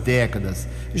muitas décadas.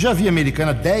 Já vi a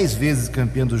Americana 10 vezes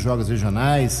campeã dos Jogos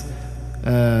Regionais,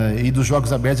 e dos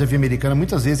Jogos Abertos já vi a Americana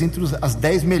muitas vezes entre as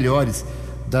 10 melhores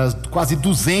das quase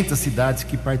 200 cidades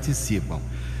que participam.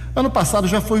 Ano passado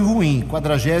já foi ruim,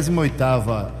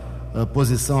 48ª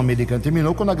posição americana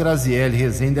terminou quando a Graziele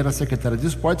Rezende era secretária de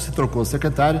esporte, se trocou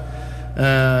secretária,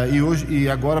 e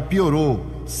agora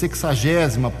piorou,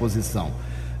 60ª posição.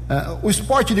 O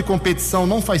esporte de competição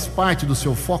não faz parte do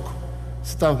seu foco?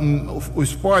 O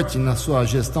esporte, na sua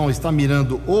gestão, está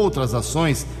mirando outras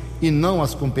ações e não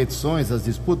as competições, as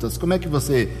disputas? Como é que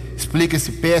você explica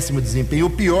esse péssimo desempenho, o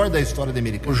pior da história da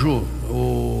Americana? Ju,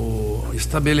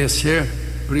 estabelecer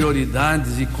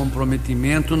prioridades e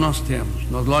comprometimento nós temos.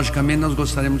 Logicamente, nós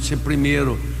gostaríamos de ser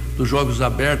primeiro dos Jogos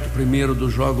Abertos, primeiro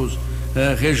dos Jogos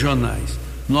regionais.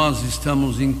 Nós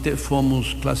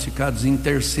fomos classificados em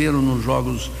terceiro nos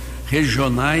Jogos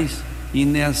regionais e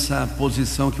nessa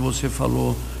posição que você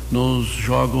falou nos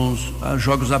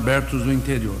Jogos Abertos do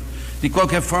interior. De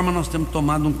qualquer forma, nós temos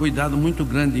tomado um cuidado muito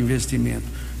grande de investimento,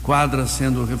 quadras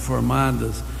sendo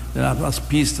reformadas, as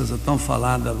pistas, a tão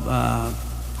falada,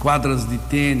 quadras de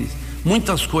tênis,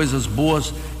 muitas coisas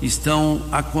boas estão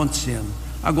acontecendo.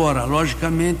 Agora,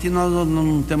 logicamente, nós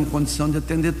não temos condição de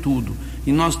atender tudo,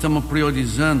 e nós estamos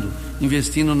priorizando,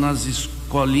 investindo nas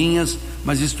escolinhas,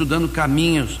 mas estudando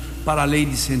caminhos para a lei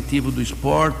de incentivo do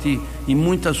esporte e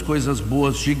muitas coisas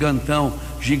boas,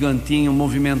 gigantinho,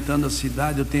 movimentando a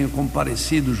cidade. Eu tenho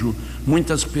comparecido, Ju,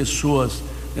 muitas pessoas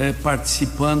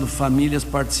participando, famílias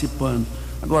participando.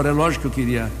 Agora, é lógico que eu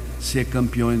queria ser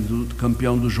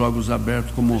campeão dos Jogos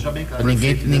Abertos, como...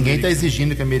 Ninguém está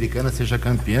exigindo que a Americana seja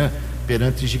campeã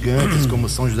perante gigantes como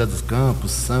São José dos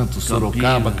Campos, Santos,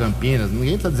 Sorocaba, Campinas.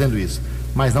 Ninguém está dizendo isso,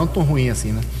 mas não tão ruim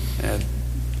assim, né?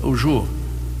 O Ju,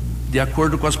 de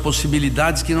acordo com as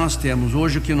possibilidades que nós temos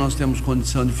hoje, o que nós temos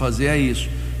condição de fazer é isso.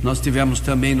 Nós tivemos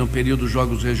também no período dos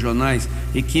Jogos Regionais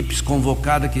equipes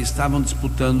convocadas que estavam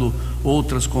disputando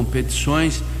outras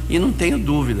competições, e não tenho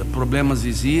dúvida, problemas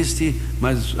existem,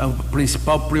 mas a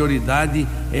principal prioridade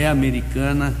é a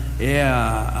Americana, é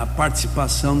a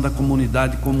participação da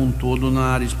comunidade como um todo na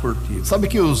área esportiva. Sabe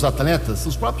que os atletas,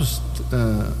 os próprios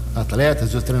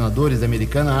atletas e os treinadores da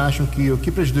Americana acham que o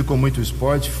que prejudicou muito o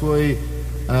esporte foi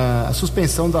a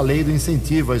suspensão da lei do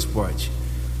incentivo ao esporte.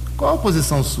 Qual a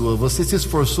posição sua? Você se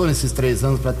esforçou nesses 3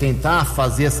 anos para tentar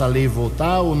fazer essa lei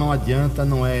voltar, ou não adianta,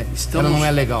 ela não é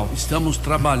legal? Estamos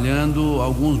trabalhando,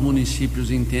 alguns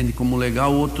municípios entendem como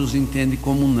legal, outros entendem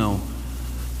como não.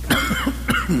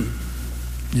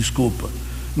 Desculpa,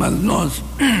 mas nós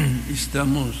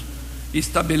estamos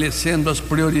estabelecendo as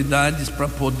prioridades para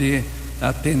poder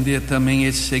atender também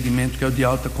esse segmento que é o de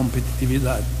alta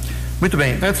competitividade. Muito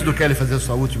bem, antes do Kelly fazer a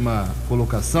sua última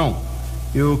colocação,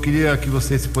 eu queria que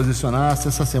você se posicionasse.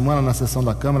 Essa semana na sessão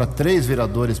da Câmara, 3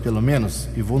 vereadores pelo menos,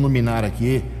 e vou nominar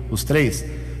aqui os 3,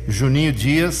 Juninho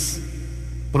Dias,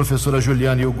 professora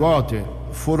Juliana e o Walter,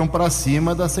 foram para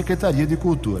cima da Secretaria de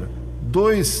Cultura.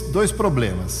 Dois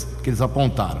problemas que eles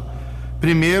apontaram.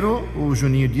 Primeiro, o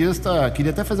Juninho Dias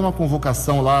queria até fazer uma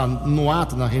convocação lá no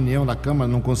ato, na reunião da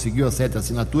Câmara, não conseguiu as 7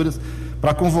 assinaturas,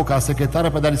 para convocar a secretária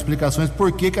para dar explicações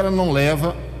por que ela não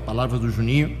leva, palavras do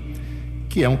Juninho,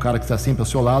 que é um cara que está sempre ao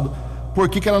seu lado, por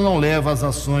que ela não leva as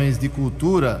ações de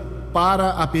cultura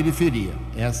para a periferia.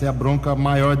 Essa é a bronca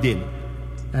maior dele.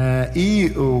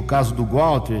 E o caso do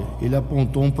Walter, ele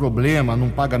apontou um problema num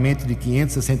pagamento de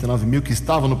 569 mil que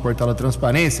estava no portal da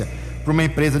transparência para uma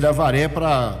empresa de Avaré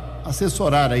para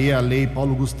assessorar aí a lei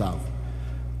Paulo Gustavo.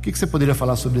 O que você poderia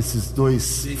falar sobre esses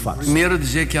dois fatos? Primeiro,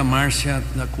 dizer que a Márcia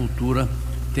da Cultura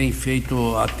tem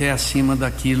feito até acima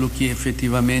daquilo que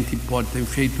efetivamente pode ter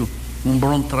feito um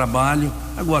bom trabalho.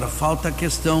 Agora, falta a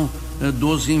questão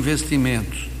dos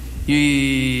investimentos.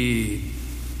 E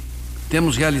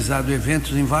temos realizado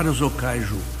eventos em vários locais,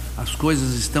 Ju. As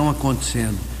coisas estão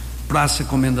acontecendo. Praça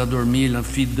Comendador Milha,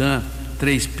 Fidan,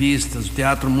 3 pistas, o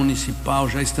Teatro Municipal,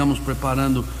 já estamos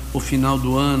preparando o final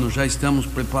do ano, já estamos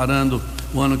preparando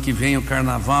o ano que vem, o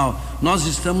Carnaval. Nós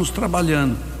estamos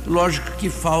trabalhando. Lógico que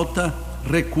falta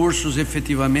recursos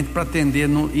efetivamente para atender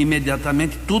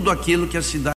imediatamente tudo aquilo que a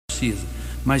cidade precisa.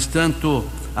 Mas tanto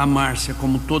a Márcia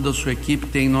como toda a sua equipe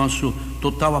tem nosso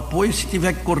total apoio. Se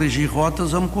tiver que corrigir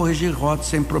rotas, vamos corrigir rotas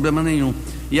sem problema nenhum.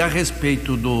 E a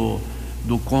respeito do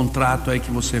contrato aí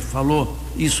que você falou,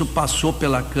 isso passou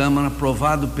pela Câmara,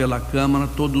 aprovado pela Câmara,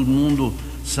 todo mundo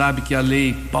sabe que a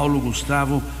lei Paulo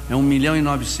Gustavo é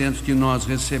 1.900.000 que nós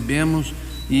recebemos,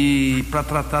 e para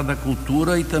tratar da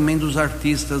cultura e também dos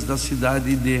artistas da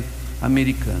cidade de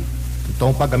Americana. Então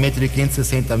o pagamento de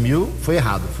 560 mil foi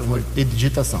errado, foi de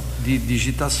digitação. De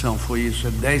digitação, foi isso,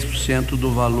 é 10%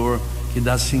 do valor, que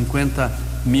dá 50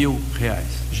 mil reais.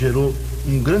 Gerou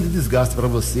um grande desgaste para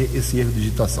você esse erro de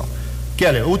digitação.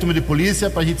 Keller, último de polícia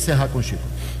para a gente encerrar com o Chico.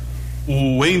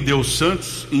 O Wendel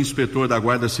Santos, inspetor da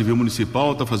Guarda Civil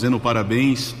Municipal, está fazendo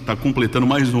parabéns, está completando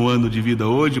mais um ano de vida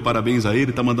hoje, parabéns a ele,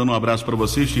 está mandando um abraço para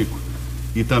você, Chico.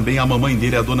 E também a mamãe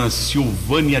dele, a dona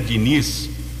Silvânia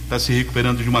Diniz, está se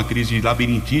recuperando de uma crise de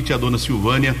labirintite. A dona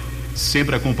Silvânia,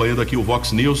 sempre acompanhando aqui o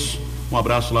Vox News. Um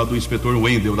abraço lá do inspetor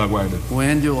Wendel da Guarda. O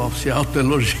Wendel se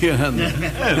auto-elogiando.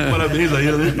 Parabéns a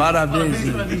ele, né? Parabéns.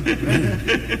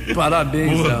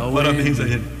 Parabéns ao parabéns a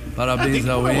ele. Parabéns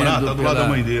ao Wendel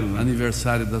pelo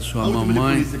aniversário da sua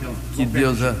mamãe.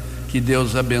 Que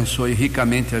Deus abençoe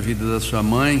ricamente a vida da sua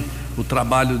mãe, o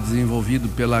trabalho desenvolvido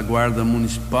pela Guarda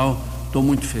Municipal. Estou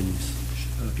muito feliz.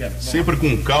 Sempre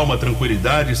com calma,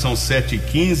 tranquilidade. São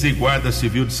 7h15. Guarda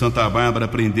Civil de Santa Bárbara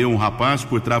prendeu um rapaz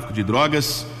por tráfico de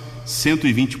drogas,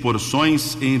 120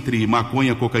 porções entre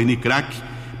maconha, cocaína e crack.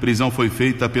 Prisão foi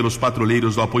feita pelos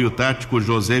patrulheiros do apoio tático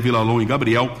José Vilalon e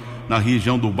Gabriel, na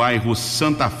região do bairro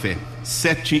Santa Fé.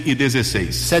 7h16.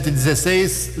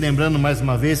 7h16, lembrando mais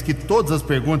uma vez que todas as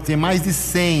perguntas, tem mais de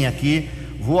 100 aqui,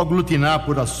 vou aglutinar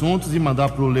por assuntos e mandar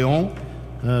para o Leon,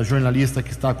 jornalista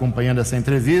que está acompanhando essa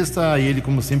entrevista, e ele,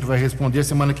 como sempre, vai responder.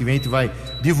 Semana que vem a gente vai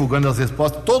divulgando as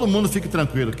respostas. Todo mundo fique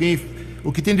tranquilo,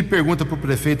 o que tem de pergunta para o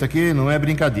prefeito aqui não é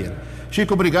brincadeira.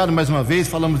 Chico, obrigado mais uma vez,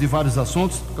 falamos de vários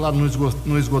assuntos, claro,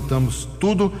 não esgotamos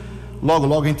tudo. Logo,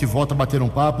 logo a gente volta a bater um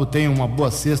papo. Tenha uma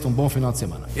boa sexta, um bom final de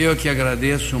semana. Eu que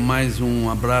agradeço, mais um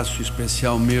abraço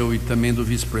especial meu e também do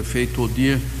vice-prefeito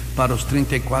Odir para os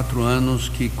 34 anos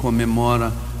que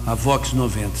comemora a Vox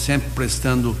 90, sempre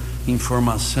prestando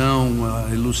informação,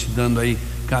 elucidando aí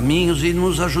caminhos e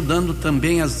nos ajudando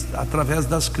também através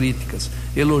das críticas.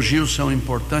 Elogios são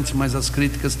importantes, mas as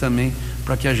críticas também,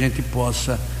 para que a gente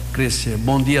possa crescer.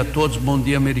 Bom dia a todos, bom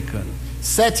dia, americano.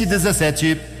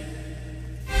 7h17.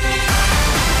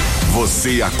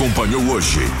 Você acompanhou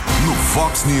hoje no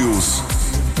Fox News.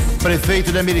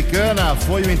 Prefeito de Americana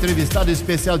foi o entrevistado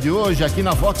especial de hoje aqui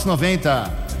na Vox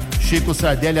 90. Chico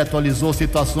Sardelli atualizou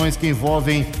situações que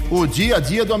envolvem o dia a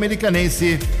dia do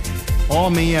americanense.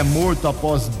 Homem é morto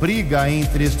após briga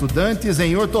entre estudantes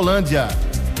em Hortolândia.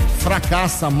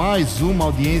 Fracassa mais uma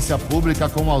audiência pública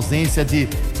com ausência de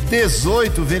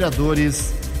 18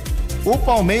 vereadores. O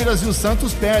Palmeiras e o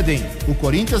Santos perdem. O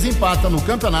Corinthians empata no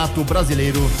Campeonato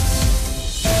Brasileiro.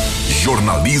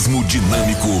 Jornalismo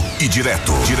dinâmico e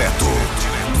direto.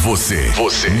 Você.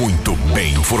 Muito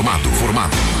bem informado.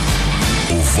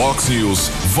 O Vox News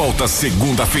volta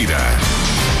segunda-feira.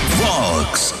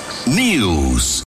 Vox News.